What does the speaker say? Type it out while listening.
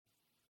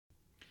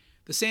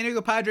The San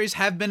Diego Padres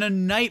have been a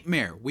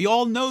nightmare. We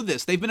all know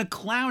this. They've been a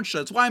clown show.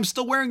 That's why I'm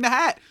still wearing the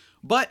hat.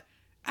 But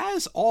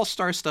as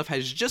all-star stuff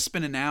has just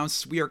been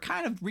announced, we are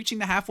kind of reaching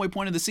the halfway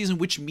point of the season,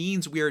 which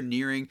means we are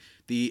nearing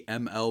the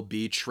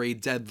MLB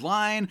trade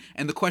deadline.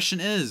 And the question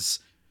is,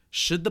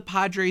 should the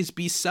Padres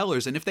be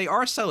sellers? And if they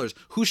are sellers,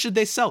 who should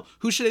they sell?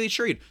 Who should they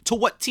trade? To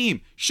what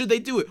team? Should they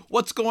do it?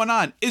 What's going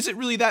on? Is it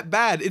really that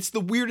bad? It's the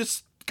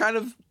weirdest kind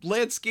of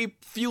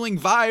landscape feeling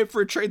vibe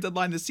for a trade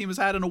deadline this team has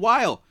had in a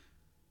while.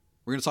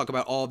 We're going to talk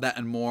about all of that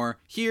and more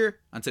here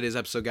on today's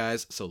episode,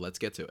 guys. So let's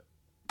get to it.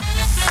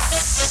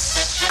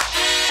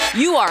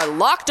 You are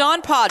Locked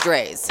On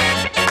Padres,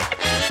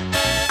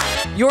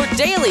 your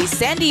daily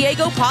San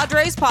Diego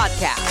Padres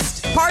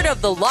podcast. Part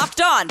of the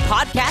Locked On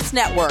Podcast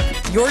Network,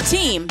 your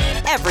team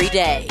every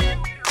day.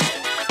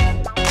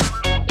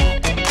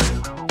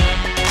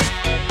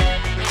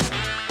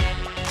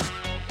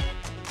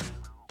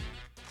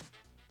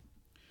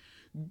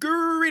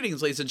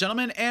 Greetings, ladies and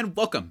gentlemen, and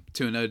welcome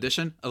to another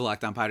edition of the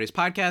Locked On Padres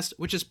podcast,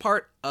 which is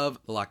part of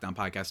the Locked On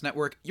Podcast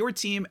Network, your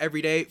team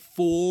every day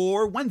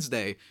for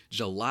Wednesday,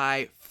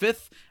 July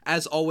 5th.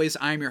 As always,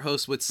 I'm your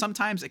host with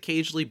sometimes,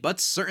 occasionally, but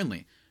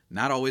certainly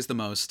not always the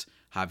most,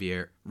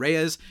 Javier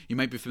Reyes. You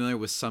might be familiar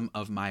with some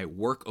of my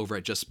work over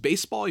at Just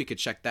Baseball. You could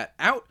check that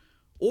out,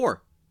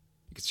 or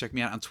you can check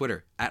me out on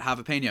Twitter at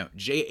Javipeno,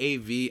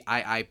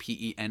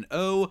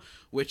 Javiipeno,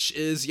 which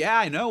is, yeah,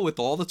 I know, with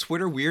all the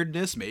Twitter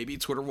weirdness, maybe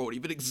Twitter won't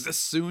even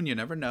exist soon. You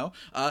never know.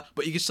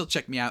 But you can still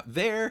check me out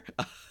there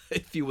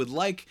if you would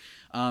like.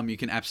 You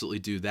can absolutely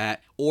do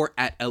that. Or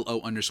at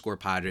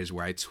LO_Padres,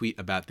 where I tweet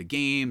about the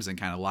games and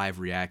kind of live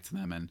react to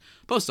them and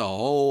post a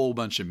whole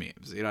bunch of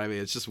memes. You know what I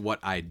mean? It's just what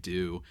I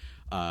do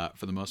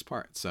for the most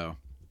part. So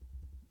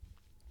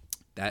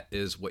that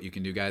is what you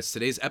can do, guys.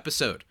 Today's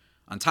episode,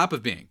 on top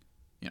of being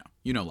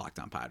you know, Locked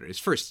On Padres.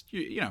 First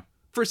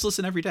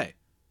listen every day.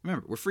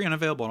 Remember, we're free and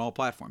available on all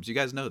platforms. You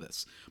guys know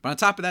this. But on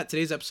top of that,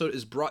 today's episode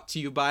is brought to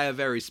you by a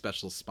very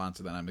special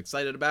sponsor that I'm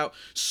excited about.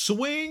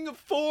 Swing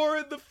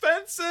for the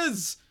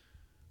fences!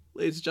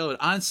 Ladies and gentlemen,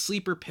 on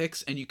Sleeper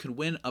Picks, and you can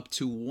win up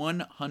to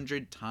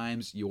 100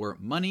 times your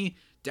money.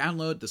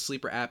 Download the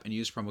Sleeper app and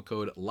use promo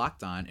code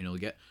LOCKEDON, and you'll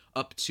get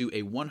up to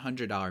a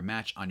 $100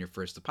 match on your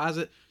first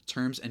deposit.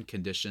 Terms and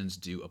conditions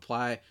do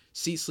apply.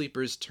 See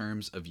Sleeper's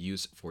terms of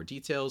use for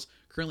details.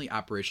 Currently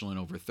operational in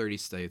over 30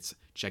 states.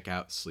 Check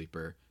out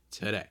Sleeper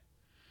today.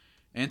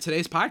 And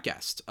today's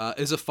podcast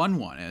is a fun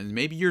one. And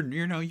maybe you're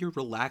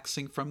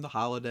relaxing from the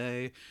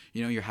holiday.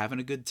 You're having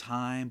a good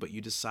time, but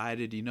you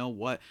decided, you know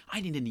what?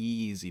 I need an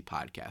easy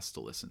podcast to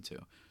listen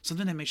to.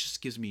 Something that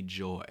just gives me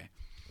joy.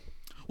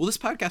 Well, this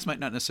podcast might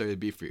not necessarily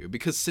be for you,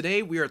 because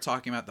today we are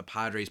talking about the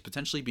Padres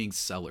potentially being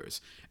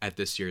sellers at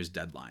this year's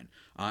deadline,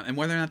 and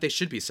whether or not they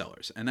should be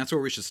sellers. And that's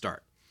where we should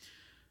start.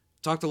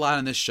 Talked a lot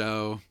on this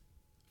show.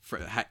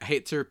 I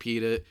hate to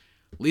repeat it.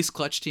 Least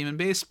clutch team in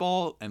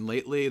baseball, and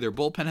lately their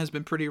bullpen has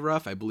been pretty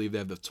rough. I believe they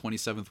have the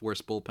 27th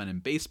worst bullpen in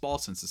baseball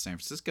since the San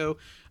Francisco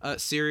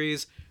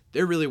series.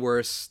 They're really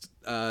worse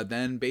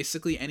than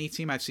basically any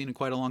team I've seen in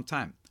quite a long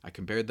time. I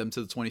compared them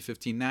to the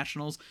 2015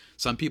 Nationals.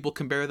 Some people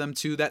compare them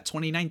to that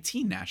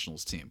 2019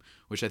 Nationals team,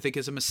 which I think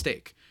is a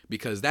mistake,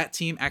 because that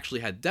team actually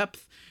had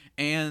depth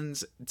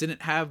and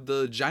didn't have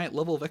the giant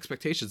level of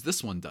expectations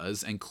this one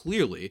does, and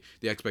clearly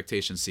the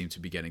expectations seem to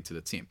be getting to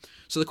the team.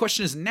 So the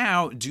question is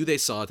now, do they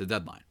sell at the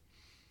deadline?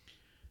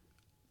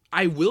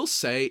 I will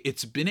say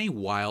it's been a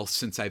while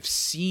since I've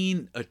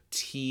seen a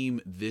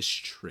team this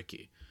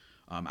tricky.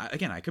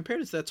 I compared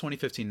it to that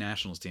 2015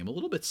 Nationals team, a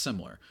little bit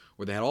similar,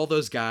 where they had all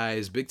those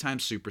guys, big-time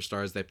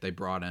superstars that they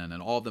brought in,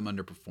 and all of them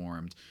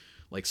underperformed.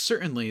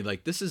 Certainly,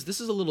 this is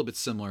a little bit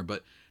similar,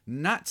 but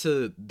not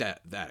to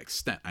that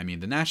extent. I mean,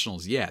 the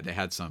Nationals, yeah, they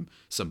had some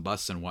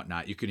busts and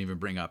whatnot. You could even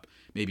bring up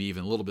maybe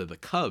even a little bit of the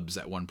Cubs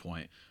at one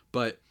point.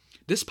 But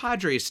this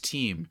Padres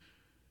team,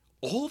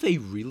 all they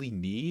really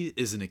need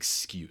is an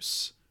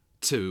excuse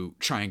to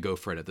try and go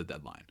for it at the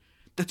deadline.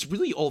 That's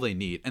really all they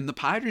need, and the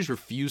Padres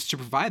refuse to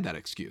provide that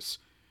excuse.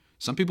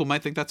 Some people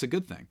might think that's a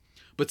good thing,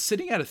 but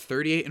sitting at a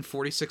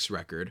 38-46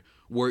 record,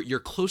 where you're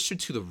closer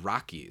to the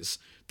Rockies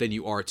than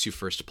you are to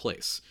first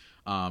place,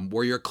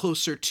 where you're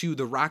closer to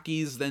the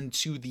Rockies than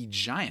to the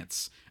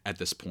Giants at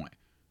this point.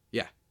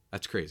 Yeah,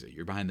 that's crazy.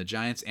 You're behind the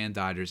Giants and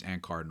Dodgers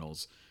and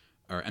Cardinals,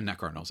 and not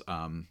Cardinals.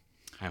 I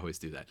always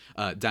do that.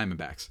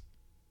 Diamondbacks.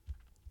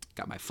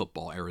 Got my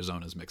football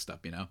Arizonas mixed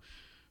up,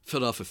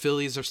 Philadelphia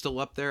Phillies are still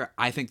up there.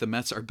 I think the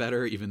Mets are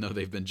better, even though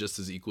they've been just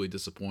as equally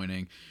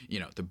disappointing.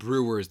 The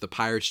Brewers, the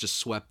Pirates just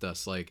swept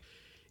us.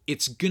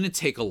 It's going to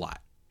take a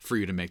lot for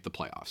you to make the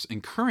playoffs.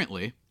 And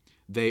currently,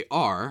 they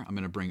are, I'm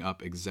going to bring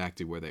up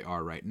exactly where they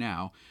are right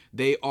now.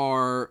 They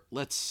are,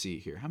 let's see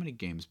here. How many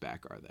games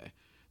back are they?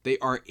 They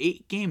are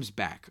 8 games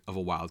back of a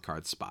wild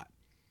card spot.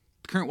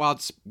 The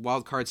current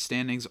wild card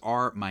standings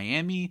are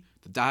Miami,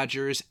 the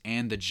Dodgers,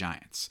 and the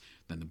Giants.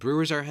 Then the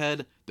Brewers are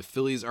ahead, the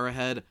Phillies are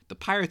ahead, the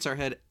Pirates are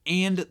ahead,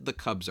 and the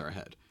Cubs are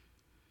ahead.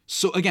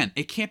 So again,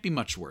 it can't be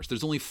much worse.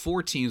 There's only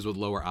 4 teams with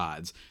lower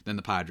odds than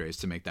the Padres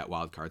to make that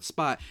wild card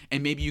spot.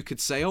 And maybe you could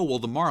say, oh, well,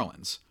 the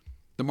Marlins.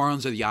 The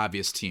Marlins are the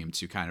obvious team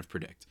to kind of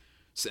predict.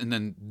 And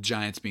then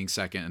Giants being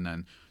second, and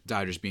then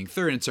Dodgers being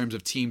third in terms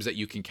of teams that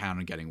you can count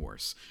on getting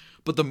worse.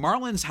 But the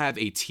Marlins have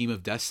a team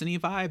of destiny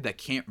vibe that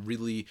can't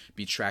really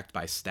be tracked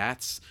by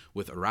stats,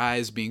 with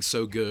Arise being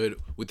so good,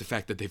 with the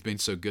fact that they've been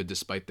so good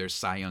despite their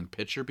Cy Young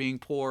pitcher being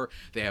poor.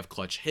 They have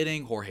clutch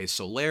hitting. Jorge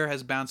Soler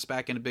has bounced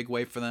back in a big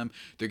way for them.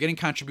 They're getting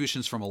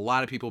contributions from a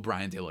lot of people.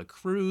 Brian De La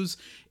Cruz.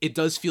 It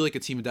does feel like a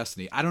team of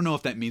destiny. I don't know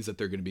if that means that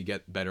they're going to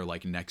get better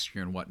like next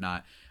year and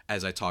whatnot,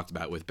 as I talked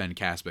about with Ben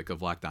Kaspick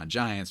of Locked On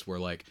Giants, where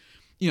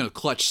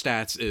clutch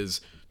stats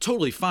is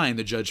totally fine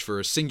to judge for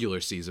a singular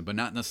season, but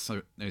not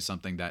necessarily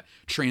something that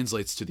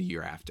translates to the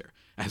year after,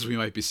 as we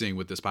might be seeing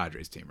with this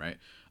Padres team, right?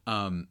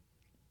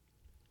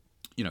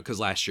 Because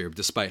last year,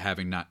 despite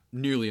having not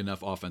nearly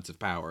enough offensive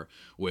power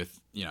with,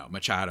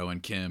 Machado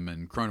and Kim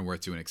and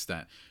Cronenworth to an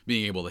extent,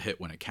 being able to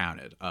hit when it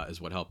counted is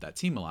what helped that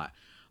team a lot.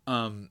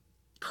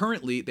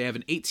 Currently, they have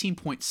an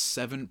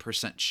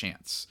 18.7%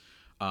 chance,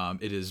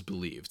 it is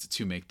believed,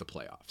 to make the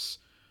playoffs.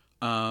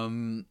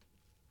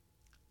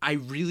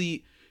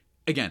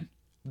 Again,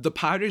 the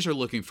Padres are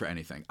looking for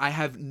anything. I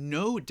have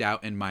no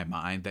doubt in my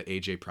mind that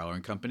AJ Preller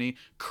and company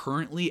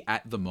currently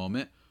at the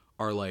moment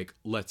are like,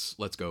 let's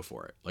go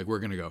for it. Like, we're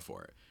going to go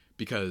for it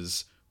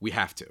because we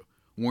have to.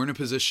 We're in a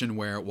position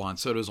where Juan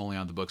Soto's only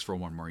on the books for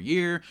one more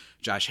year.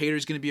 Josh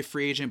Hader's going to be a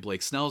free agent.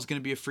 Blake Snell's going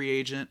to be a free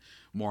agent.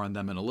 More on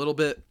them in a little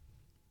bit.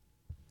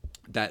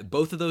 That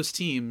both of those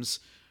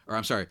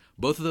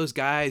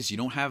guys, you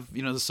don't have,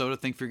 the Soto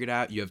thing figured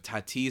out. You have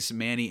Tatis,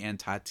 Manny, and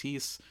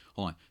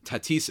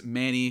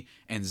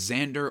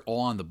Xander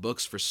all on the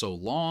books for so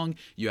long.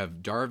 You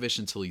have Darvish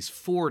until he's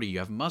 40. You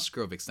have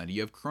Musgrove extended.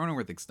 You have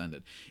Cronenworth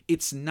extended.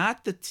 It's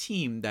not the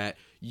team that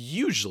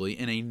usually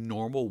in a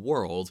normal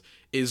world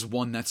is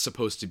one that's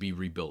supposed to be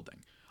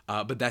rebuilding.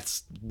 But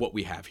that's what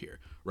we have here,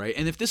 right?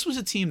 And if this was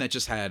a team that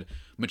just had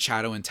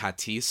Machado and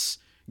Tatis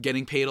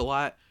getting paid a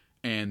lot,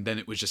 and then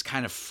it was just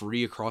kind of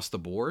free across the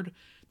board,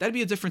 that'd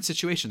be a different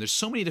situation. There's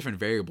so many different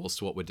variables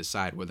to what would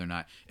decide whether or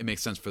not it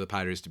makes sense for the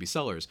Padres to be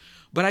sellers.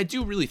 But I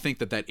do really think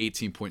that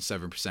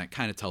 18.7%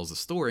 kind of tells the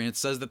story, and it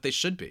says that they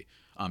should be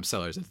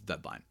sellers at the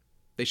deadline.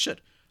 They should.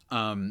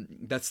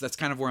 That's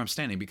kind of where I'm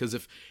standing, because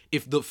if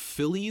the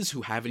Phillies,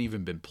 who haven't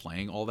even been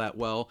playing all that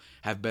well,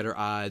 have better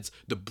odds,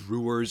 the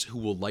Brewers, who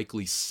will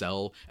likely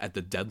sell at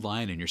the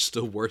deadline and you're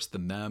still worse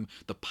than them,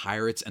 the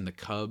Pirates and the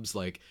Cubs,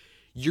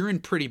 you're in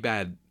pretty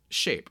bad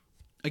shape.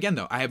 Again,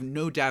 though, I have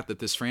no doubt that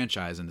this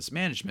franchise and this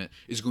management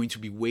is going to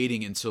be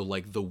waiting until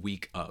the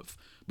week of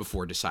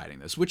before deciding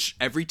this, which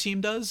every team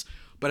does.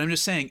 But I'm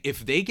just saying,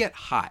 if they get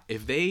hot,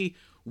 if they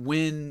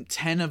win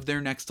 10 of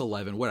their next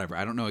 11, whatever,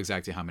 I don't know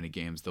exactly how many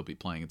games they'll be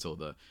playing until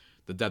the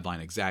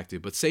deadline exactly,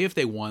 but say if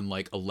they won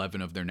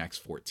 11 of their next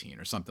 14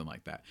 or something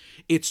like that,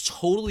 it's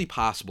totally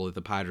possible that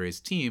the Padres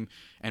team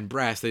and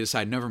brass, they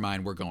decide, never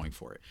mind, we're going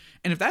for it.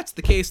 And if that's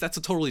the case, that's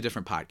a totally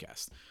different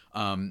podcast.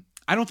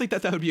 I don't think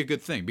that would be a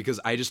good thing,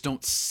 because I just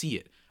don't see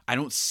it. I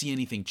don't see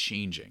anything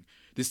changing.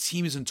 This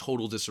team is in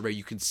total disarray.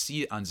 You can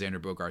see it on Xander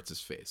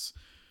Bogaerts' face.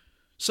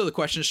 So the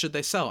question is, should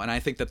they sell? And I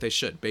think that they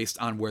should, based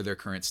on where their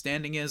current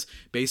standing is,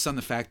 based on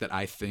the fact that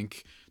I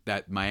think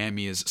that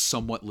Miami is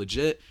somewhat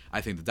legit.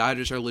 I think the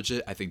Dodgers are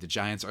legit. I think the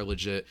Giants are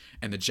legit.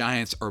 And the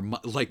Giants are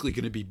likely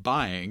going to be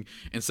buying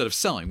instead of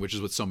selling, which is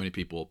what so many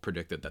people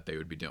predicted that they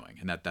would be doing.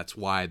 And that's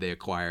why they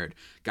acquired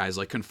guys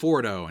like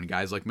Conforto and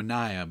guys like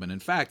Minaya. And in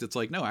fact, it's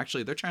no,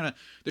 actually, they're trying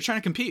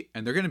to compete,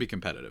 and they're going to be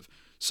competitive.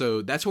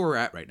 So that's where we're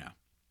at right now.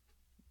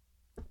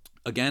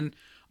 Again,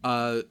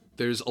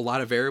 there's a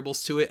lot of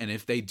variables to it, and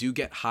if they do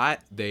get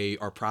hot, they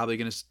are probably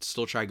going to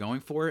still try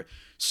going for it.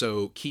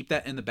 So keep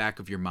that in the back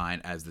of your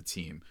mind as the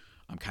team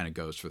kind of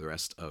goes for the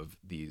rest of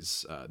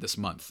this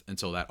month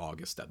until that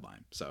August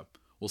deadline. So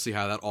we'll see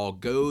how that all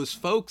goes,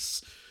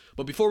 folks.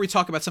 But before we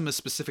talk about some of the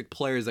specific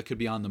players that could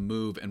be on the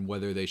move and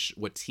whether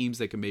what teams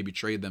they can maybe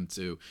trade them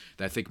to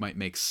that I think might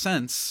make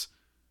sense,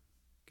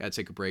 gotta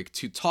take a break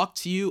to talk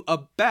to you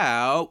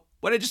about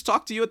what I just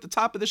talked to you at the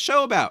top of the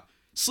show about.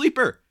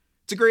 Sleeper.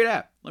 It's a great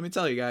app. Let me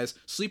tell you guys.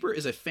 Sleeper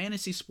is a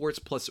fantasy sports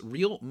plus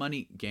real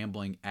money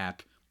gambling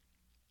app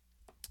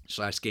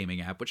 /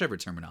 gaming app, whichever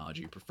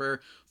terminology you prefer,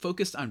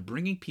 focused on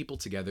bringing people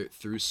together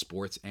through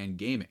sports and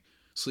gaming.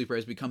 Sleeper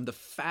has become the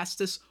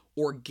fastest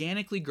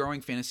organically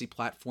growing fantasy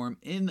platform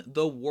in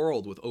the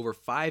world, with over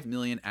 5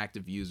 million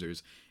active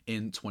users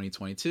in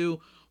 2022,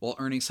 while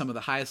earning some of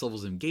the highest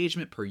levels of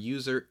engagement per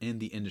user in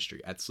the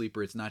industry. At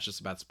Sleeper, it's not just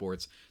about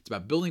sports, it's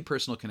about building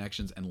personal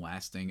connections and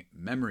lasting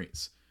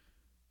memories.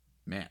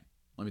 Man,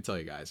 let me tell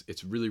you guys,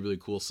 it's really, really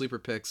cool. Sleeper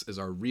Picks is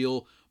our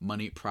real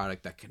money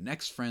product that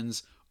connects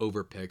friends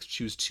over picks.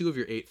 Choose 2 of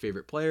your 8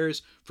 favorite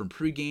players from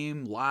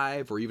pregame,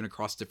 live, or even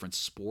across different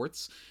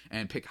sports,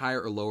 and pick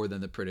higher or lower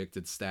than the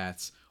predicted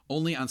stats.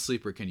 Only on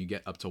Sleeper can you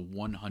get up to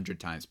 100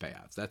 times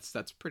payouts.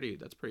 That's pretty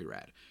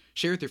rad.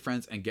 Share with your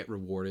friends and get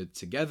rewarded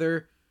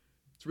together.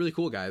 It's really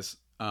cool, guys.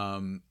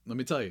 Let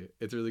me tell you,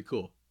 it's really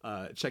cool.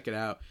 Check it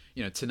out.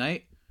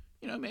 Tonight,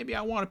 maybe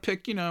I want to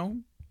pick,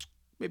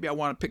 Maybe I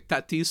want to pick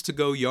Tatis to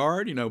go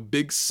yard,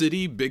 big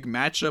city, big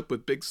matchup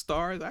with big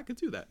stars. I could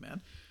do that,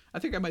 man. I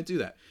think I might do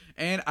that.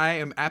 And I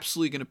am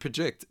absolutely going to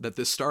predict that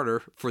this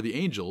starter for the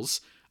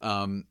Angels,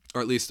 or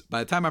at least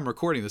by the time I'm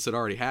recording this, it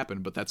already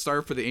happened, but that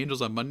starter for the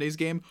Angels on Monday's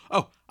game,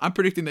 I'm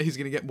predicting that he's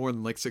going to get more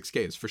than like 6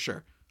 Ks for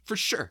sure. For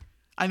sure.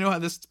 I know how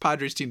this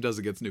Padres team does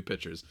against new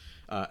pitchers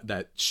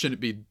that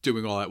shouldn't be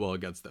doing all that well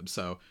against them.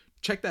 So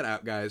check that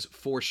out, guys,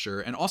 for sure.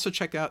 And also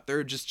check out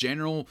their just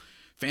general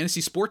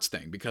fantasy sports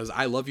thing, because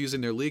I love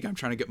using their league. I'm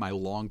trying to get my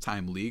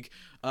longtime league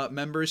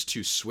members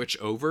to switch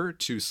over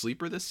to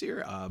Sleeper this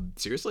year.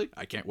 Seriously,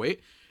 I can't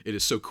wait. It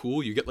is so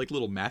cool. You get like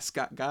little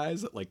mascot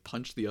guys that like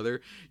punch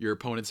your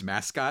opponent's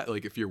mascot,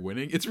 like if you're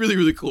winning. It's really,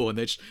 really cool. And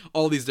they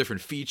all these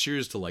different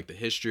features to like the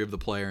history of the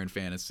player in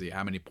fantasy,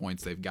 how many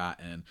points they've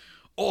gotten,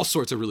 all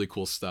sorts of really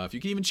cool stuff. You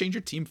can even change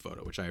your team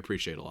photo, which I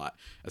appreciate a lot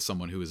as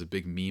someone who is a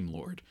big meme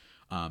lord.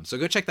 So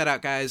go check that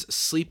out, guys.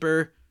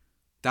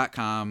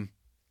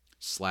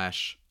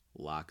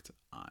 Sleeper.com/locked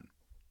on.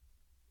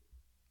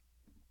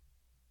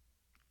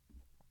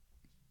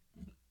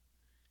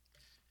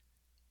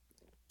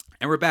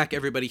 And we're back,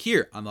 everybody,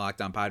 here on the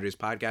Locked On Padres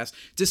podcast,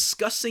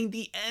 discussing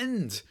the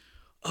end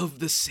of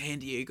the San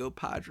Diego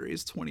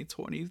Padres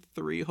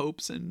 2023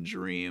 hopes and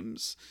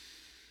dreams.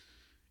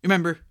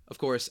 Remember, of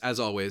course,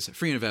 as always,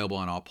 free and available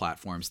on all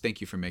platforms.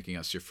 Thank you for making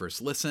us your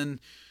first listen.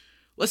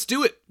 Let's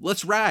do it.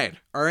 Let's ride.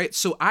 All right.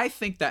 So I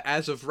think that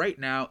as of right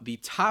now, the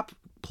top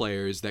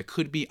players that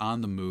could be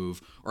on the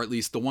move, or at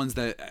least the ones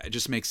that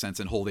just make sense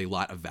and hold a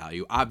lot of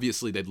value.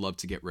 Obviously, they'd love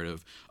to get rid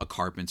of a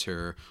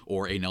Carpenter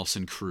or a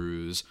Nelson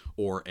Cruz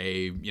or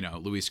a,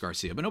 Luis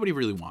Garcia, but nobody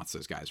really wants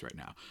those guys right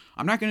now.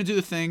 I'm not going to do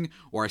the thing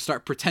where I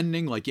start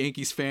pretending like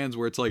Yankees fans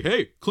where it's like,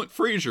 hey, Clint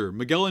Frazier,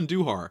 Miguel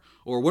Andujar,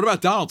 or what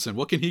about Donaldson?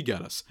 What can he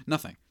get us?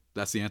 Nothing.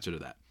 That's the answer to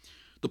that.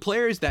 The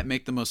players that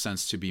make the most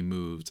sense to be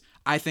moved,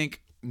 I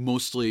think,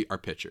 mostly are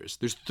pitchers.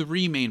 There's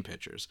 3 main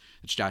pitchers.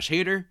 It's Josh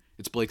Hader,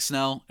 it's Blake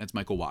Snell, and it's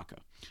Michael Wacha.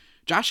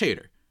 Josh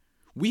Hader.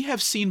 We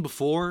have seen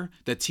before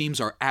that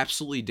teams are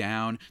absolutely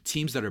down,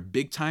 teams that are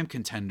big-time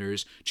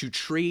contenders, to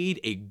trade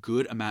a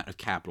good amount of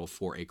capital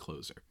for a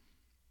closer.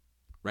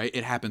 Right?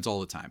 It happens all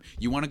the time.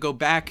 You want to go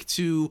back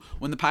to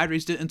when the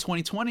Padres did in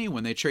 2020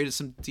 when they traded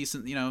some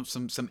decent,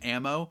 some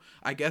ammo,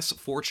 I guess,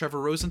 for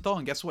Trevor Rosenthal,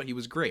 and guess what? He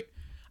was great.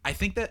 I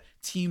think that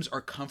teams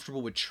are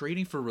comfortable with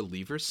trading for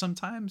relievers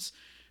sometimes,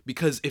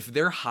 because if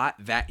they're hot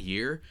that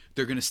year,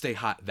 they're going to stay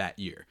hot that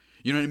year.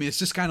 You know what I mean? It's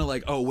just kind of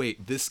like, oh,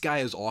 wait, this guy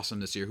is awesome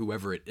this year,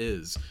 whoever it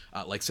is.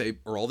 Like, say,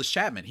 Aroldis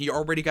Chapman. He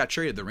already got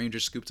traded. The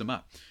Rangers scooped him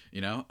up,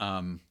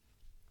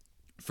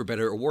 for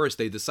better or worse,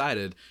 they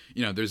decided,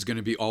 there's going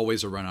to be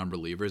always a run on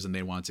relievers, and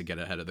they wanted to get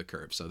ahead of the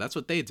curve. So that's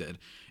what they did.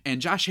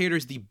 And Josh Hader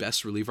is the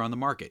best reliever on the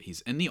market.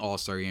 He's in the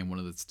All-Star game, one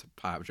of the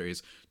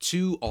Padres,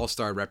 2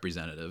 All-Star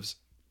representatives.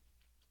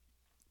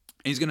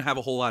 And he's going to have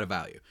a whole lot of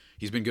value.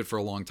 He's been good for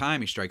a long time.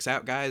 He strikes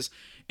out guys.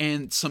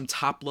 And some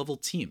top-level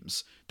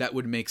teams that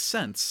would make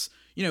sense,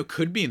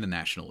 could be in the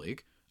National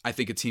League. I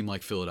think a team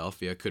like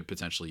Philadelphia could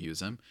potentially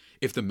use him.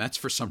 If the Mets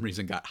for some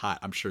reason got hot,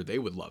 I'm sure they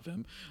would love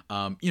him.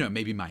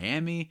 Maybe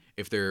Miami,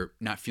 if they're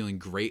not feeling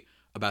great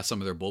about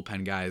some of their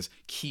bullpen guys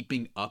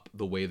keeping up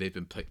the way they've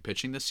been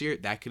pitching this year,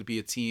 that could be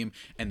a team.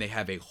 And they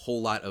have a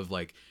whole lot of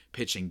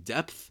pitching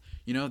depth.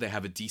 They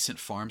have a decent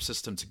farm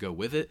system to go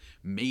with it.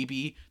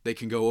 Maybe they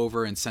can go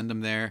over and send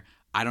them there.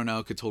 I don't know.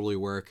 It could totally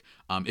work.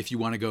 If you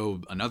want to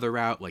go another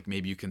route,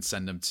 maybe you can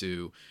send them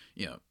to,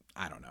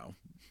 I don't know.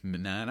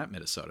 Nah, not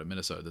Minnesota.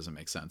 Minnesota doesn't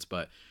make sense.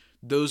 But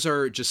those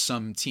are just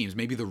some teams.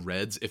 Maybe the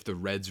Reds, if the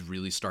Reds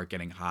really start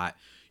getting hot.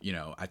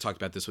 I talked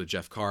about this with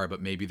Jeff Carr,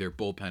 but maybe their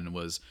bullpen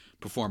was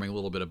performing a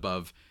little bit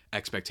above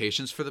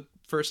expectations for the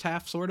first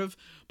half, sort of.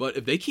 But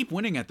if they keep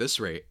winning at this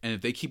rate, and if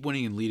they keep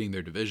winning and leading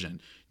their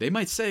division, they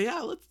might say,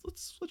 yeah,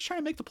 let's try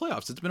and make the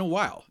playoffs. It's been a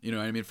while,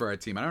 for our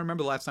team. I don't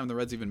remember the last time the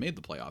Reds even made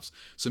the playoffs.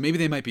 So maybe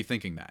they might be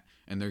thinking that,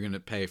 and they're going to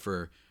pay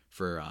for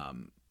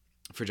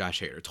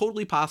Josh Hader.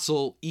 Totally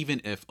possible,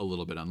 even if a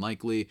little bit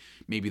unlikely.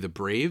 Maybe the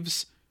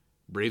Braves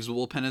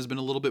bullpen has been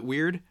a little bit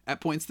weird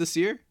at points this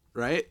year.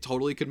 Right?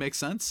 Totally could make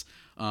sense.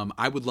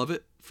 I would love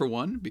it, for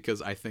one,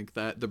 because I think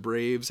that the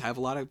Braves have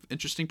a lot of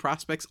interesting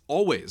prospects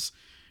always,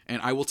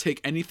 and I will take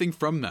anything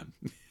from them.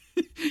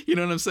 You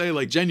know what I'm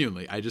saying?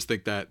 Genuinely, I just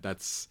think that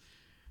that's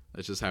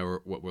just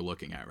what we're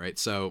looking at, right?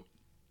 So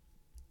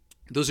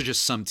those are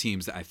just some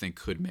teams that I think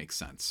could make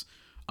sense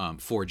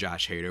for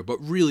Josh Hader, but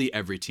really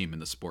every team in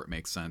the sport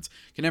makes sense.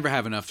 Can never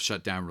have enough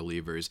shutdown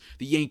relievers.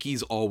 The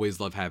Yankees always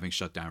love having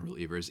shutdown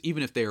relievers,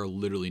 even if they are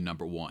literally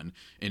number 1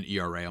 in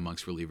ERA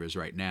amongst relievers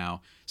right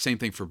now. Same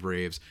thing for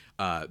Braves.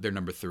 They're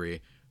number 3.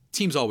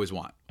 Teams always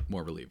want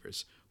more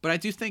relievers. But I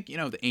do think,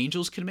 the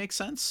Angels can make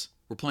sense.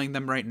 We're playing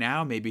them right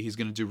now. Maybe he's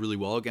going to do really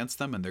well against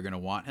them, and they're going to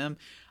want him.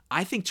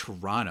 I think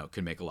Toronto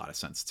could make a lot of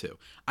sense, too.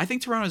 I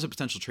think Toronto is a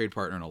potential trade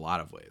partner in a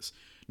lot of ways.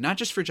 Not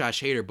just for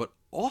Josh Hader, but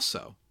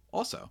also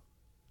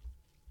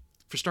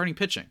for starting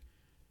pitching.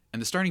 And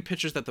the starting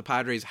pitchers that the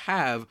Padres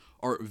have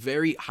are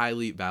very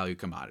highly valued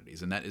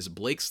commodities, and that is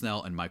Blake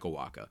Snell and Michael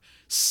Wacha.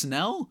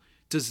 Snell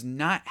does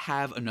not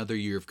have another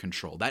year of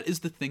control. That is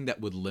the thing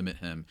that would limit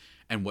him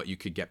and what you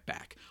could get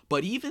back.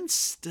 But even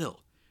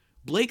still,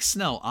 Blake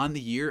Snell on the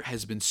year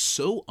has been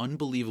so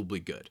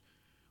unbelievably good.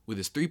 With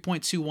his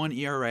 3.21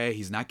 ERA,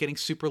 he's not getting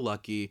super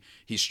lucky.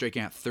 He's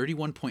striking out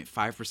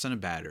 31.5%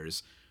 of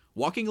batters,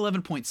 walking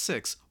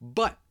 11.6,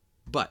 but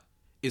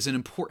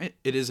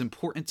it is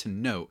important to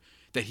note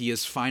that he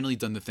has finally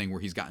done the thing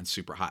where he's gotten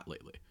super hot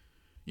lately.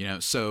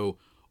 So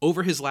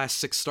over his last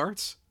 6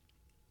 starts,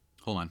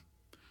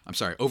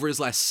 over his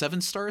last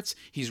 7 starts,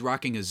 he's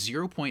rocking a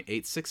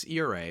 0.86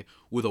 ERA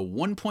with a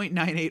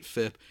 1.98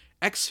 FIP,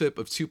 xFIP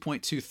of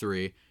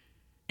 2.23,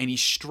 and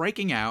he's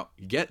striking out,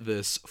 get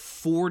this,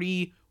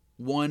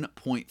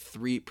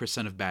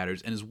 41.3% of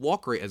batters, and his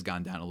walk rate has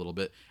gone down a little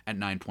bit at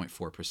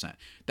 9.4%.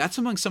 That's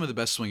among some of the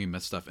best swinging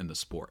miss stuff in the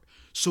sport.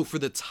 So for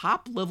the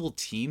top level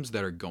teams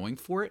that are going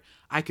for it,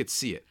 I could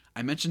see it.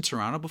 I mentioned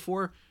Toronto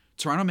before.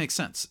 Toronto makes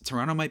sense.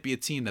 Toronto might be a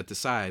team that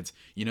decides,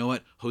 you know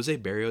what, Jose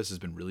Berrios has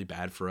been really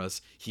bad for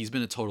us. He's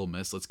been a total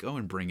miss. Let's go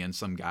and bring in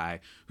some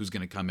guy who's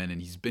going to come in,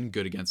 and he's been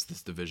good against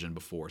this division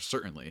before,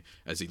 certainly,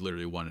 as he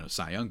literally won a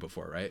Cy Young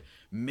before, right?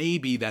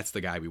 Maybe that's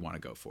the guy we want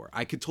to go for.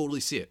 I could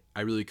totally see it.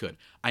 I really could.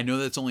 I know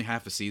that's only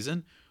half a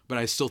season, but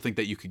I still think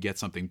that you could get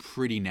something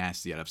pretty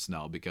nasty out of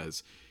Snell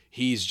because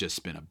he's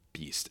just been a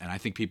beast, and I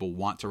think people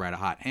want to ride a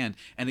hot hand.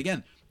 And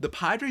again, the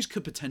Padres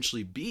could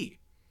potentially be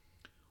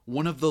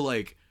one of the,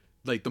 like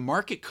the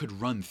market could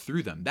run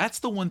through them. That's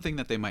the one thing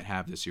that they might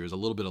have this year is a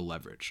little bit of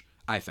leverage,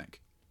 I think.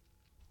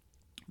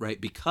 Right?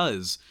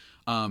 Because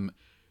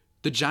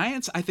the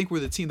Giants, I think,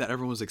 were the team that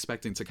everyone was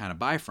expecting to kind of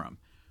buy from.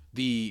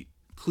 The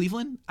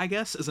Cleveland, I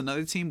guess, is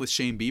another team with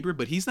Shane Bieber,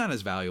 but he's not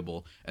as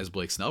valuable as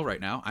Blake Snell right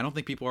now. I don't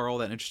think people are all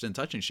that interested in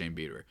touching Shane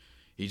Bieber.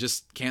 He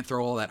just can't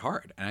throw all that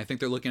hard. And I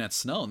think they're looking at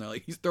Snell, and they're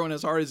like, he's throwing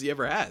as hard as he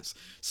ever has.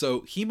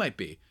 So he might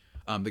be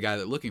the guy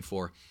they're looking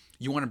for.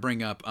 You want to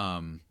bring up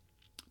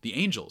the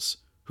Angels,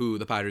 who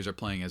the Padres are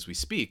playing as we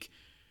speak.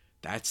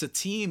 That's a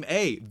team,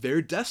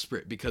 they're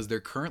desperate because they're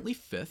currently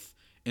 5th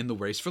in the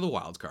race for the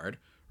wild card,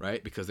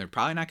 right? Because they're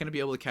probably not going to be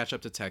able to catch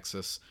up to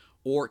Texas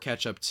or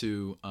catch up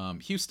to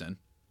Houston.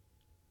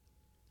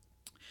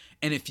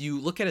 And if you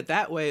look at it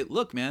that way,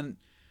 look, man,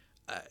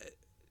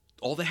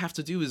 all they have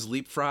to do is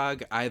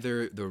leapfrog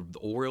either the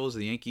Orioles,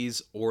 the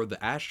Yankees, or the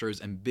Astros.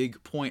 And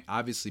big point,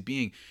 obviously,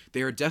 being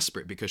they are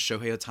desperate because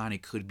Shohei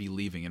Ohtani could be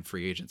leaving in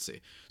free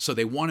agency. So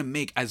they want to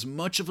make as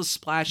much of a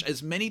splash,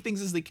 as many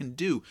things as they can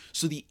do.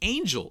 So the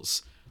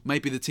Angels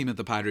might be the team that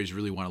the Padres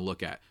really want to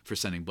look at for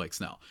sending Blake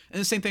Snell.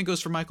 And the same thing goes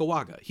for Michael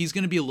Wacha. He's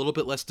going to be a little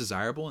bit less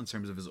desirable in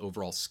terms of his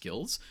overall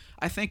skills.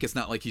 I think it's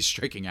not like he's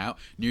striking out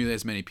nearly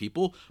as many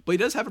people, but he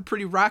does have a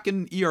pretty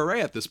rocking ERA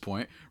at this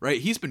point,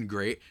 right? He's been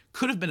great.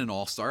 Could have been an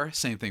all-star.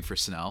 Same thing for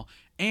Snell.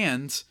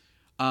 And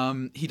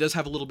he does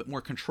have a little bit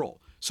more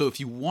control. So if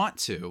you want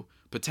to,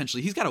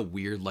 potentially, he's got a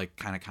weird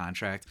kind of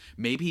contract.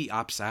 Maybe he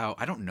opts out.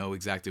 I don't know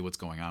exactly what's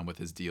going on with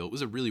his deal. It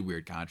was a really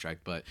weird contract,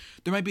 but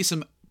there might be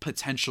some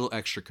potential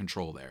extra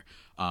control there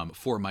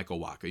for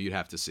Michael Wacha. You'd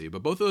have to see.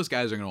 But both of those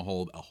guys are going to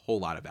hold a whole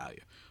lot of value,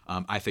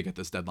 I think, at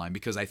this deadline,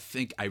 because I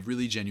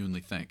really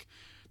genuinely think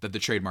that the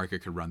trade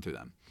market could run through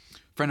them.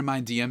 A friend of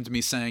mine DM'd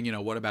me saying,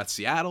 what about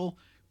Seattle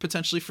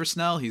potentially for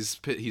Snell?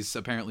 He's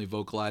apparently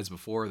vocalized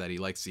before that he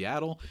likes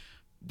Seattle.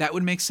 That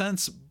would make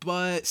sense,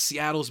 but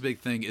Seattle's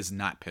big thing is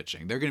not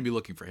pitching. They're going to be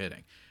looking for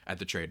hitting at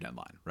the trade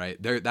deadline, right?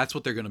 That's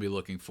what they're going to be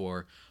looking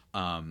for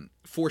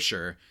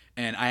sure.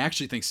 And I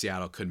actually think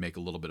Seattle could make a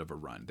little bit of a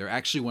run. They're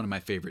actually one of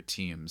my favorite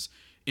teams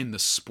in the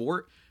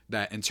sport,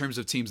 that in terms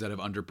of teams that have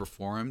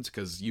underperformed,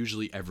 because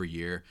usually every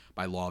year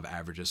by law of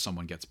averages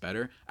someone gets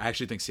better. I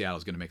actually think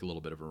Seattle's going to make a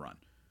little bit of a run.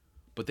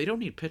 But they don't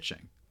need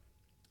pitching.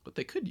 What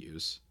they could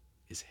use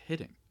is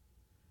hitting.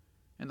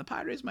 And the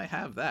Padres might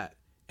have that.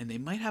 And they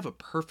might have a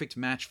perfect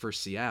match for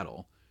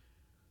Seattle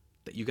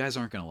that you guys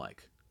aren't going to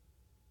like.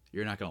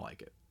 You're not going to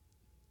like it.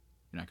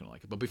 You're not going to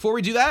like it. But before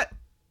we do that,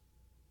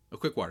 a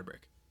quick water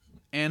break.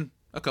 And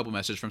a couple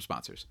messages from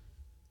sponsors.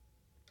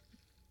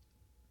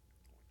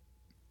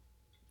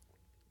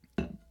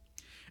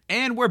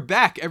 And we're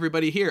back,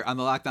 everybody, here on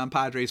the Locked On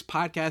Padres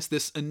podcast.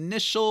 This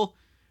initial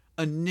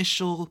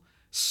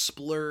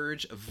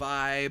splurge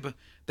vibe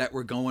that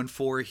we're going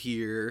for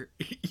here.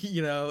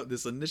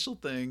 This initial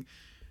thing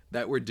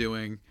that we're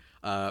doing,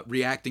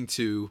 reacting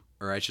to,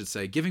 or I should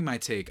say, giving my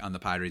take on the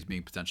Padres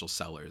being potential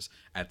sellers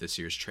at this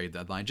year's trade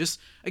deadline. Just,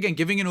 again,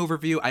 giving an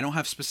overview. I don't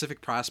have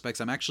specific prospects.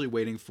 I'm actually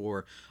waiting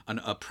for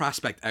a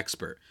prospect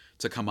expert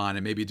to come on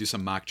and maybe do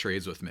some mock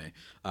trades with me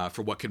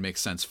for what could make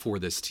sense for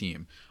this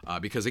team.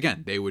 Because,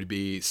 again, they would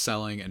be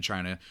selling and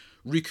trying to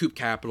recoup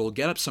capital,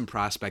 get up some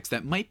prospects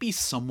that might be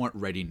somewhat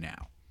ready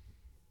now.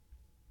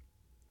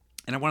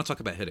 And I want to talk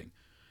about hitting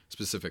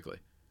specifically.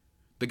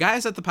 The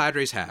guys that the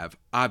Padres have,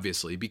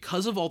 obviously,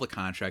 because of all the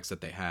contracts that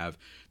they have,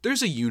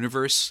 there's a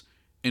universe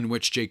in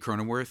which Jake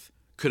Cronenworth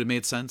could have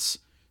made sense,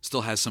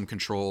 still has some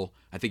control.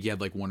 I think he had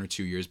 1 or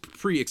 2 years,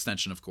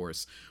 pre-extension, of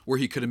course, where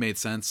he could have made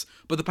sense.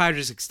 But the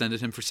Padres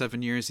extended him for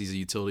 7 years. He's a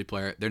utility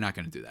player. They're not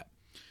going to do that.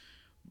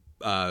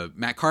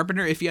 Matt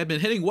Carpenter, if he had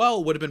been hitting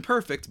well, would have been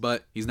perfect,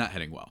 but he's not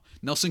hitting well.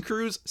 Nelson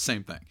Cruz,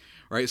 same thing,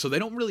 right? So they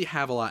don't really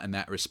have a lot in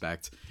that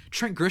respect.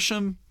 Trent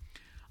Grisham,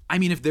 I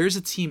mean, if there's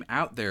a team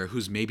out there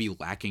who's maybe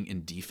lacking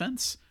in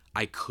defense,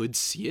 I could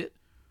see it,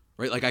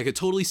 right? Like I could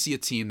totally see a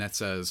team that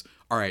says,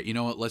 all right, you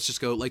know what, let's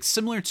just go, like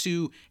similar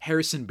to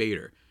Harrison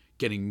Bader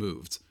getting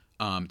moved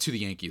to the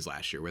Yankees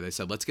last year, where they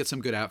said, let's get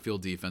some good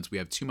outfield defense. We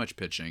have too much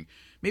pitching.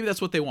 Maybe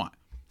that's what they want.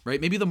 Right?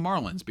 Maybe the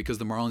Marlins, because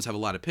the Marlins have a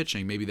lot of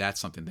pitching, maybe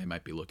that's something they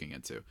might be looking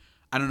into.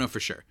 I don't know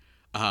for sure.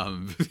 You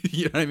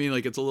know what I mean?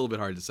 Like, it's a little bit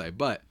hard to say,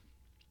 but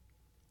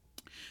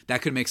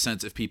that could make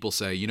sense if people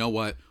say, you know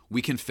what,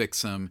 we can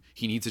fix him.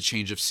 He needs a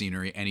change of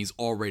scenery, and he's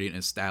already an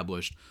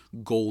established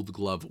Gold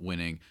Glove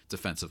winning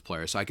defensive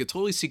player. So I could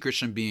totally see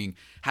Grisham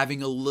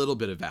having a little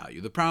bit of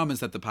value. The problem is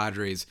that the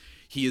Padres,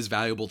 he is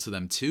valuable to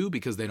them too,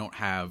 because they don't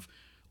have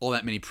all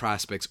that many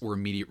prospects or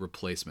immediate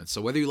replacements.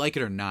 So whether you like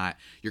it or not,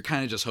 you're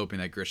kind of just hoping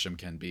that Grisham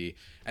can be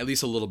at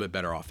least a little bit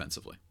better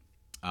offensively.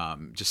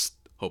 Just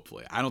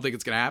hopefully. I don't think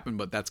it's going to happen,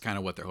 but that's kind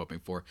of what they're hoping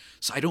for.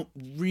 So I don't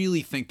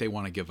really think they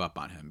want to give up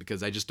on him,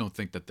 because I just don't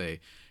think that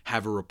they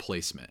have a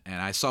replacement. And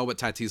I saw what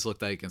Tatis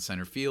looked like in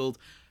center field.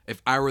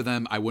 If I were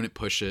them, I wouldn't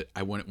push it.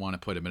 I wouldn't want to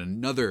put him in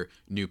another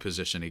new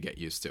position to get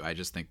used to. I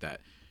just think that,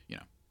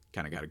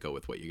 kind of got to go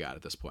with what you got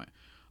at this point.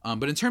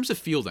 But in terms of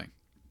fielding,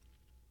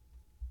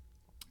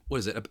 what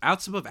is it?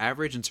 Outs above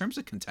average in terms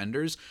of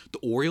contenders. The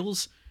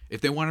Orioles,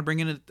 if they want to bring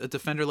in a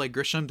defender like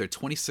Grisham, they're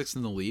 26th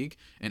in the league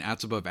and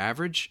outs above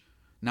average.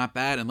 Not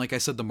bad. And like I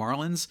said, the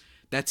Marlins,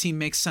 that team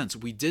makes sense.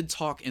 We did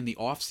talk in the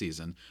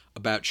offseason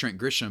about Trent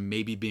Grisham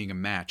maybe being a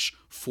match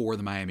for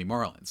the Miami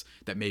Marlins.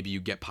 That maybe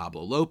you get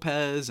Pablo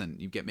Lopez and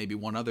you get maybe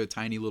one other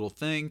tiny little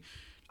thing.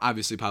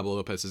 Obviously, Pablo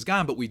Lopez is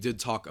gone, but we did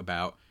talk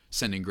about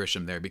sending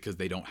Grisham there because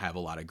they don't have a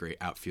lot of great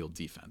outfield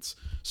defense.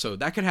 So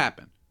that could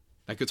happen.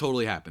 That could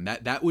totally happen.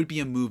 That would be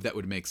a move that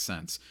would make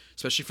sense,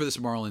 especially for this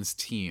Marlins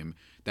team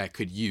that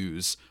could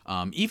use,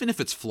 even if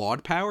it's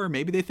flawed power,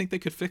 maybe they think they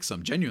could fix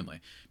him, genuinely.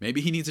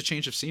 Maybe he needs a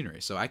change of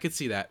scenery. So I could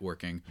see that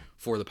working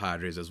for the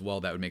Padres as well.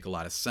 That would make a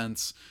lot of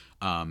sense,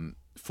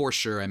 for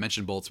sure. I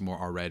mentioned Baltimore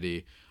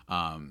already.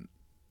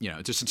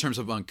 Just in terms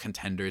of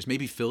contenders,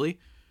 maybe Philly.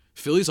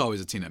 Philly's always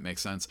a team that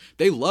makes sense.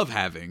 They love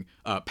having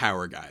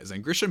power guys,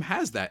 and Grisham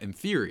has that in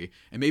theory,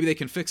 and maybe they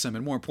can fix him.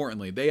 And more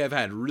importantly, they have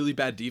had really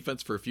bad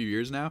defense for a few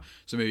years now,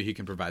 so maybe he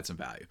can provide some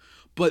value.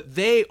 But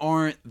they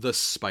aren't the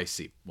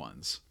spicy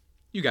ones.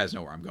 You guys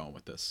know where I'm going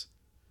with this.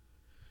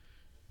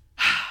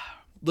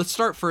 Let's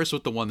start first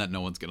with the one that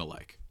no one's going to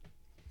like.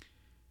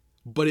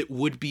 But it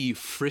would be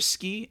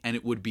frisky, and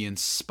it would be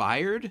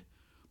inspired,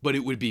 but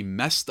it would be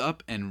messed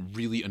up and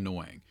really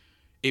annoying.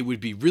 It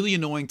would be really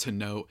annoying to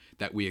note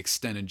that we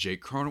extended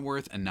Jake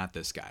Cronenworth and not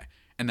this guy,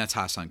 and that's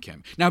Ha-Seong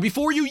Kim. Now,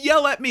 before you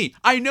yell at me,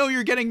 I know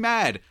you're getting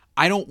mad.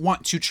 I don't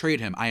want to trade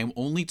him. I am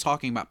only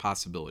talking about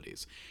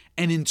possibilities.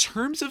 And in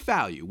terms of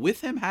value, with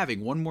him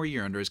having one more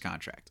year under his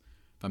contract,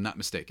 if I'm not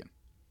mistaken.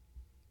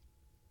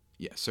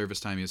 Yeah,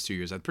 service time, he has 2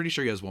 years. I'm pretty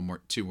sure he has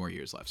 2 more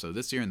years left. So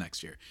this year and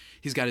next year.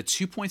 He's got a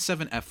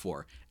 2.7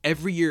 F4.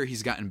 Every year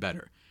he's gotten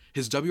better.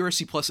 His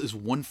WRC plus is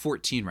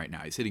 114 right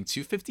now. He's hitting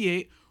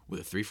 258 with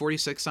a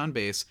 346 on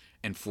base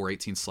and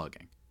 418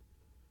 slugging.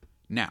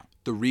 Now,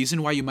 the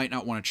reason why you might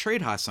not want to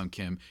trade Ha-Seong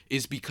Kim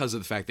is because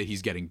of the fact that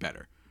he's getting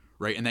better,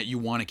 right? And that you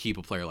want to keep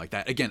a player like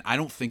that. Again, I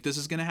don't think this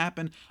is going to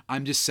happen.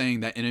 I'm just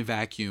saying that in a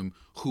vacuum,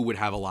 who would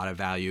have a lot of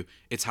value?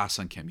 It's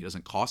Ha-Seong Kim. He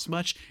doesn't cost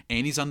much,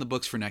 and he's on the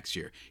books for next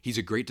year. He's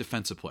a great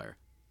defensive player.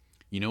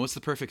 You know what's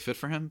the perfect fit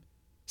for him?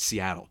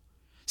 Seattle.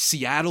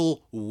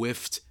 Seattle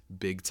whiffed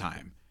big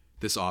time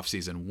this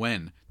offseason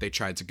when they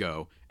tried to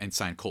go and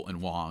sign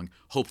Colton Wong,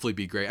 hopefully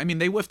be great. I mean,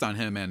 they whiffed on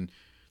him, and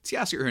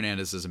Teoscar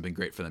Hernandez hasn't been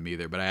great for them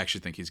either, but I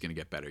actually think he's going to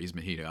get better. He's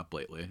been heating up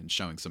lately and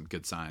showing some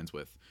good signs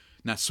with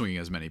not swinging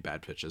as many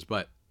bad pitches.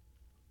 But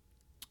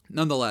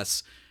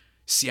nonetheless,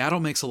 Seattle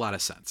makes a lot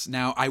of sense.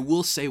 Now, I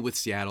will say with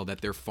Seattle that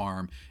their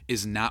farm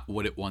is not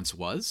what it once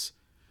was.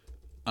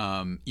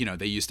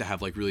 They used to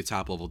have like really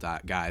top-level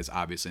guys,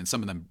 obviously, and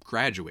some of them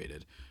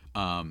graduated.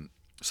 So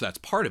that's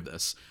part of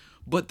this.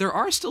 But there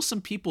are still some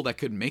people that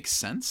could make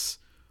sense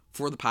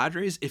for the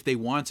Padres if they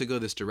wanted to go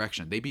this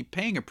direction. They'd be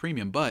paying a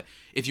premium, but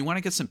if you want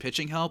to get some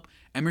pitching help,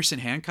 Emerson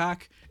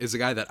Hancock is a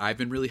guy that I've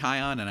been really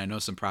high on, and I know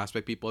some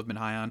prospect people have been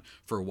high on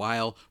for a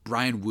while.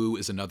 Brian Wu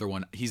is another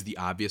one. He's the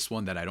obvious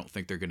one that I don't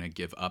think they're going to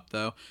give up,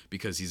 though,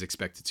 because he's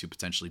expected to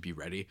potentially be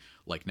ready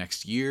like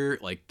next year.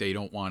 Like, they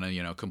don't want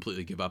to,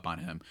 completely give up on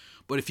him.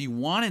 But if you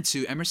wanted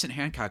to, Emerson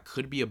Hancock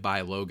could be a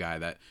buy low guy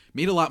that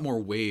made a lot more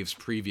waves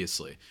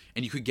previously,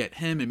 and you could get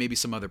him and maybe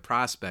some other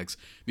prospects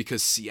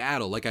because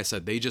Seattle, like I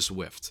said, they just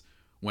whiffed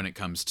when it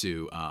comes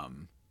to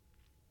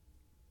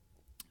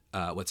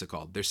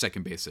their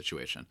second base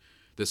situation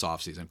this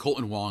offseason.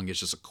 Colton Wong is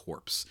just a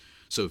corpse.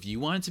 So if you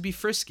wanted to be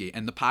frisky,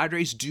 and the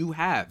Padres do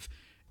have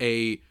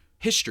a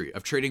history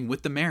of trading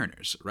with the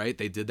Mariners, right?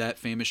 They did that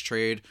famous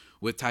trade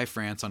with Ty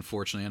France,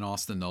 unfortunately, and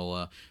Austin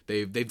Nola.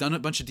 They've done a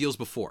bunch of deals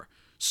before.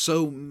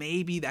 So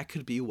maybe that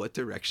could be what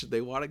direction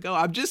they want to go.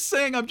 I'm just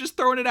saying, I'm just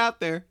throwing it out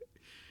there.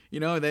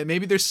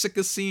 Maybe they're sick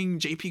of seeing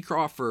J.P.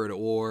 Crawford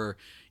or,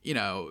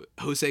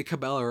 Jose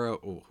Caballero.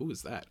 Oh, who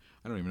is that?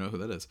 I don't even know who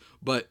that is.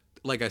 But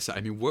like I said,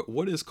 I mean,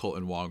 what is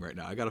Colton Wong right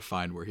now? I got to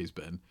find where he's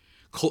been.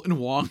 Colton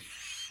Wong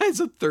has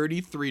a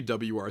 33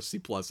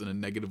 WRC plus and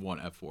a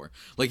 -1 F4.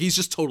 Like, he's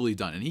just totally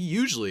done. And he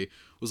usually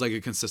was like a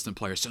consistent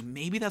player. So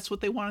maybe that's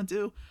what they want to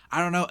do. I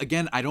don't know.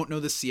 Again, I don't know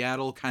the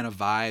Seattle kind of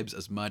vibes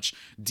as much.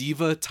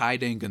 Diva Ty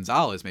Dane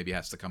Gonzalez maybe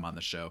has to come on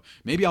the show.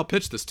 Maybe I'll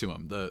pitch this to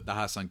him, the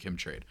Ha-Seong Kim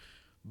trade.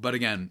 But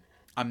again,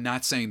 I'm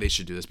not saying they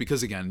should do this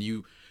because, again,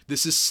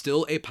 this is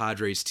still a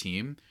Padres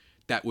team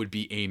that would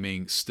be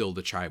aiming still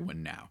to try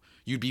win now.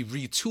 You'd be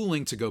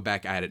retooling to go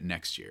back at it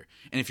next year.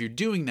 And if you're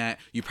doing that,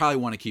 you probably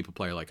want to keep a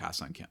player like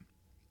Ha-Seong Kim.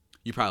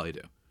 You probably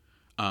do.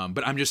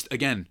 But I'm just,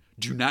 again,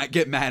 do not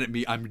get mad at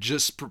me. I'm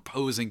just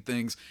proposing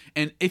things.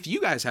 And if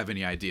you guys have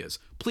any ideas,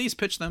 please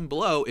pitch them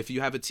below if you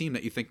have a team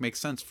that you think makes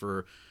sense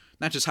for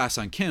not just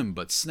Ha-Seong Kim,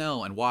 but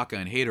Snell and Waka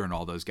and Hader and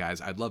all those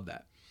guys. I'd love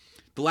that.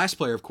 The last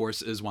player, of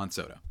course, is Juan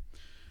Soto.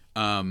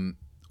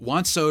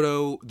 Juan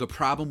Soto, the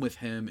problem with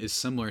him is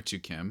similar to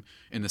Kim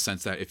in the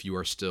sense that if you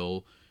are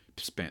still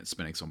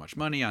spending so much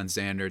money on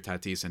Xander,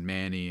 Tatis, and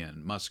Manny,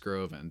 and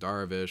Musgrove, and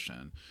Darvish,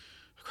 and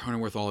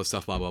Cronenworth, all this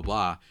stuff, blah, blah,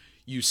 blah,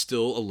 you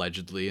still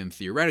allegedly and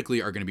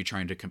theoretically are going to be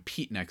trying to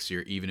compete next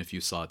year, even if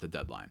you saw at the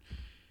deadline.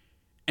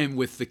 And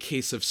with the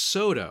case of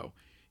Soto,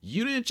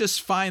 you didn't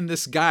just find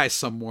this guy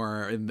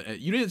somewhere,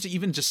 you didn't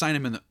even just sign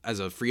him as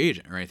a free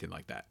agent or anything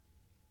like that.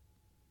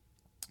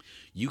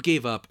 You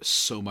gave up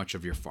so much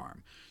of your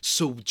farm.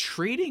 So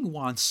trading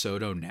Juan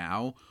Soto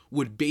now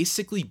would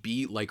basically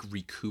be like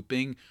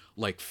recouping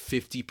like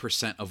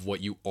 50% of what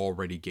you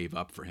already gave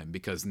up for him,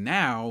 because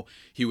now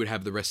he would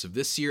have the rest of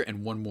this year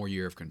and one more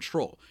year of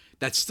control.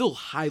 That's still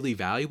highly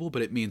valuable,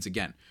 but it means,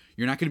 again,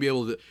 you're not going to be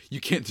able to, you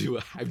can't do,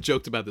 I've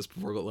joked about this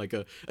before, but like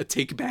a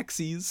take back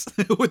seas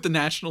with the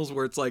Nationals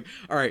where it's like,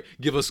 all right,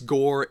 give us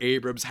Gore,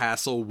 Abrams,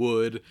 Hassel,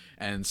 Wood,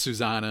 and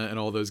Susanna and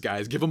all those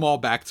guys. Give them all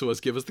back to us.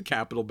 Give us the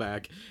capital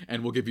back,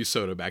 and we'll give you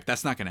Soto back.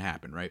 That's not going to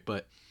happen, right?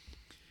 But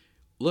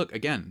look,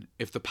 again,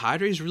 if the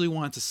Padres really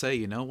want to say,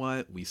 you know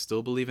what, we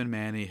still believe in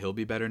Manny, he'll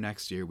be better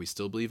next year, we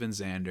still believe in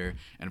Xander,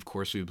 and of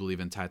course we believe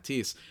in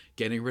Tatis,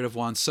 getting rid of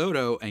Juan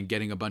Soto and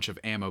getting a bunch of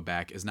ammo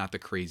back is not the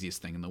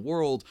craziest thing in the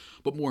world,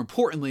 but more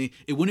importantly,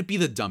 it wouldn't be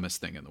the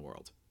dumbest thing in the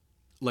world.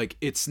 Like,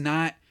 it's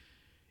not,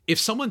 if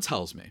someone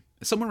tells me,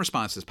 if someone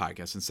responds to this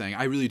podcast and saying,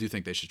 I really do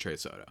think they should trade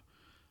Soto,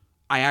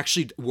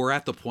 we're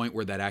at the point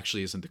where that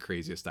actually isn't the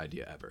craziest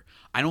idea ever.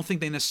 I don't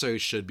think they necessarily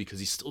should, because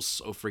he's still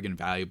so friggin'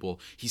 valuable.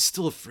 He's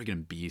still a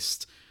friggin'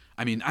 beast.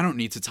 I mean, I don't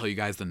need to tell you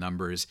guys the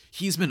numbers.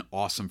 He's been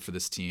awesome for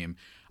this team.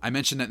 I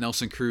mentioned that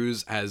Nelson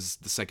Cruz has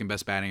the second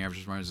best batting average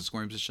as runners in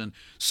scoring position.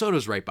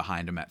 Soto's right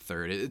behind him at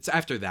third. It's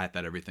after that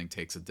everything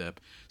takes a dip.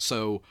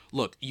 So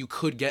look, you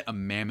could get a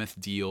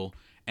mammoth deal,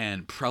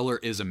 and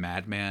Preller is a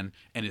madman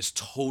and is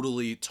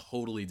totally,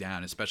 totally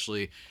down,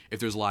 especially if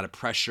there's a lot of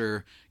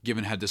pressure,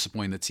 given how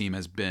disappointing the team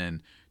has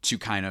been, to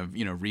kind of,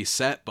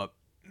 reset. But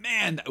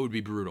man, that would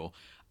be brutal.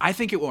 I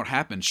think it won't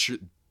happen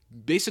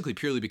basically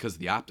purely because of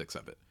the optics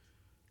of it.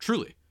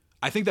 Truly.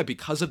 I think that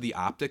because of the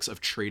optics of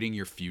trading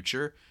your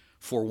future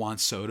for Juan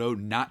Soto,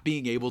 not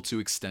being able to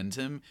extend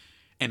him,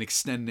 and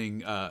extending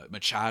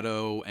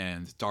Machado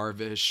and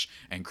Darvish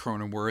and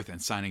Cronenworth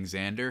and signing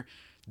Xander,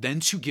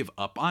 then to give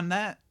up on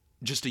that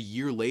just a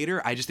year later,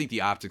 I just think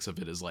the optics of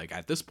it is like,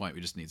 at this point,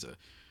 we just need to,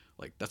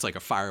 like, that's like a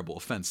fireable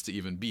offense to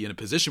even be in a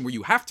position where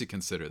you have to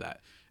consider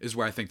that, is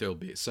where I think there'll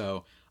be.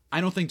 So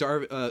I don't think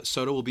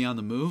Soto will be on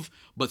the move,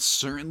 but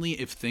certainly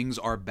if things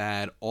are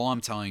bad, all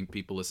I'm telling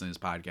people listening to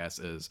this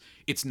podcast is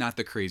it's not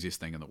the craziest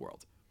thing in the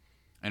world.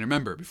 And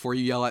remember, before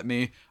you yell at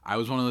me, I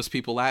was one of those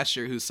people last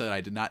year who said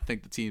I did not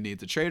think the team needed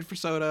to trade for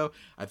Soto.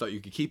 I thought you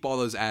could keep all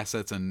those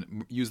assets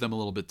and use them a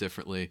little bit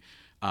differently.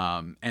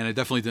 And I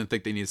definitely didn't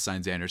think they needed to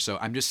sign Xander. So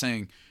I'm just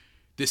saying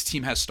this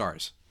team has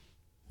stars.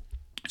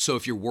 So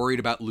if you're worried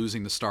about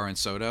losing the star in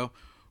Soto,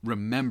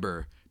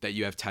 remember that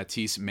you have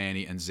Tatis,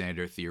 Manny, and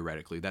Xander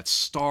theoretically. That's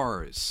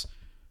stars.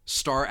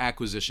 Star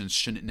acquisitions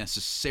shouldn't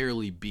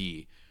necessarily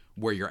be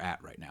where you're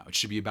at right now. It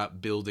should be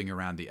about building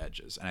around the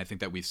edges. And I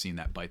think that we've seen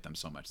that bite them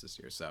so much this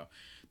year. So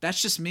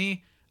that's just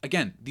me.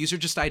 Again, these are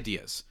just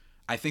ideas.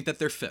 I think that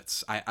they're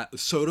fits.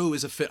 Soto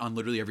is a fit on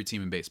literally every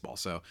team in baseball.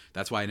 So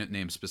that's why I didn't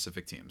name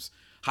specific teams.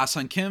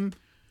 Ha-Seong Kim,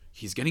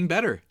 he's getting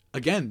better.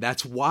 Again,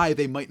 that's why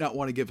they might not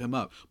want to give him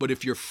up. But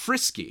if you're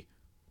frisky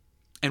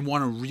and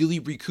want to really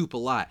recoup a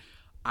lot,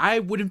 I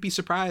wouldn't be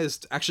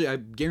surprised. Actually, I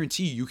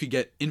guarantee you could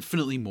get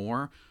infinitely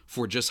more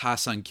for just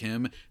Ha-Seong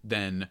Kim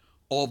than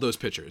all those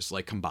pitchers,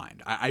 like,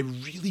 combined. I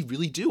really,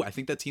 really do. I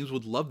think that teams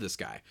would love this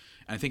guy.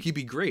 And I think he'd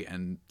be great.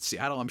 And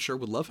Seattle, I'm sure,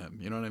 would love him.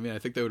 You know what I mean? I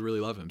think they would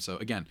really love him. So,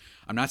 again,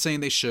 I'm not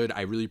saying they should.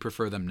 I really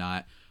prefer them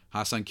not.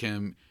 Ha-Seong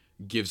Kim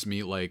gives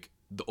me, like,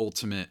 the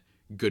ultimate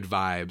good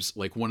vibes.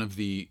 Like, one of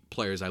the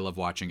players I love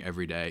watching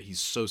every day.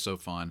 He's so, so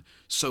fun.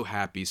 So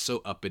happy.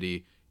 So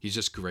uppity. He's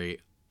just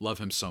great. Love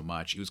him so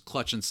much. He was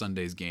clutch in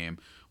Sunday's game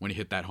when he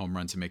hit that home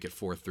run to make it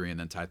 4-3 and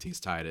then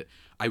Tatis tied it.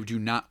 I do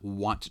not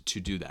want to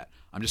do that.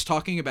 I'm just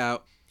talking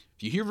about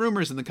If you hear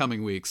rumors in the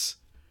coming weeks,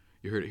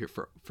 you heard it here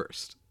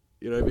first.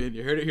 You know what I mean?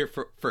 You heard it here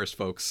first,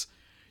 folks.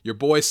 Your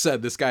boy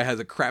said this guy has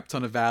a crap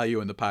ton of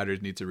value and the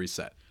Padres need to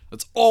reset.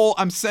 That's all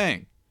I'm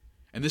saying.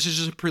 And this is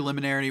just a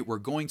preliminary. We're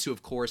going to,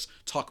 of course,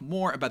 talk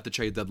more about the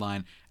trade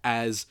deadline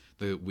as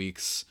the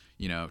weeks,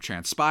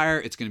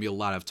 transpire. It's going to be a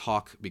lot of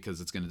talk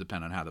because it's going to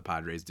depend on how the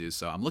Padres do.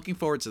 So I'm looking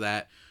forward to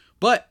that.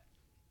 But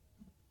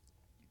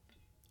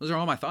those are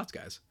all my thoughts,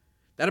 guys.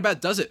 That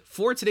about does it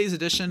for today's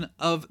edition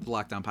of the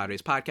Locked On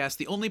Padres podcast,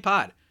 the only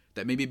pod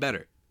that may be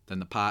better than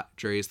the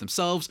Padres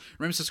themselves.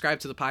 Remember to subscribe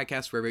to the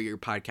podcast wherever you get your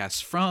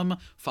podcasts from.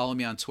 Follow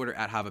me on Twitter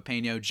at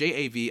Javapeno,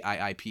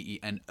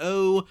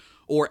 JAVIIPENO,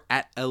 or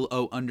at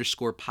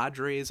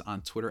LO_Padres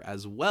on Twitter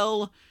as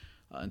well.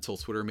 Until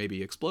Twitter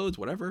maybe explodes,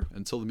 whatever.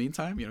 Until the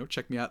meantime,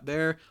 check me out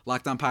there.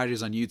 Locked On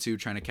Padres on YouTube,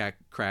 trying to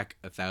crack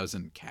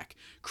 1,000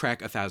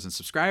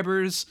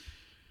 subscribers.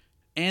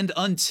 And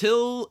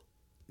until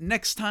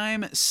next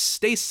time,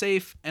 stay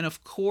safe and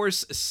of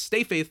course,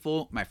 stay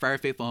faithful, my Friar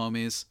Faithful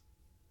homies.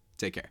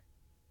 Take care.